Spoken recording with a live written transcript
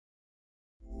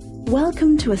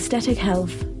Welcome to Aesthetic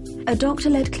Health, a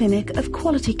doctor-led clinic of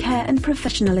quality care and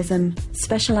professionalism,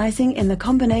 specialising in the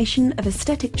combination of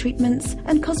aesthetic treatments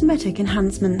and cosmetic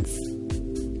enhancements.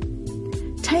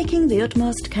 Taking the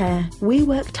utmost care, we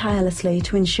work tirelessly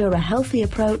to ensure a healthy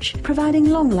approach, providing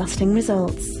long-lasting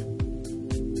results.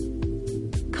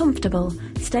 Comfortable,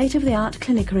 state-of-the-art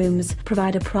clinic rooms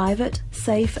provide a private,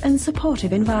 safe and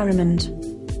supportive environment.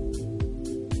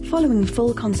 Following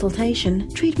full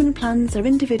consultation, treatment plans are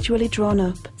individually drawn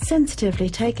up, sensitively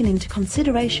taking into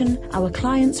consideration our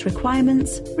clients'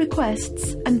 requirements,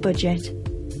 requests and budget.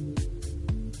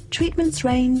 Treatments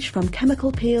range from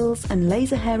chemical peels and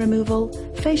laser hair removal,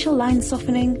 facial line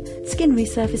softening, skin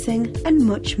resurfacing and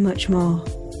much, much more.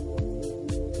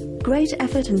 Great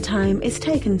effort and time is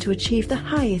taken to achieve the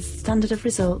highest standard of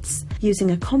results,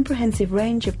 using a comprehensive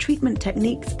range of treatment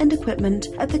techniques and equipment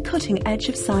at the cutting edge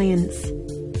of science.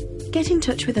 Get in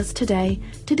touch with us today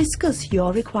to discuss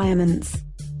your requirements.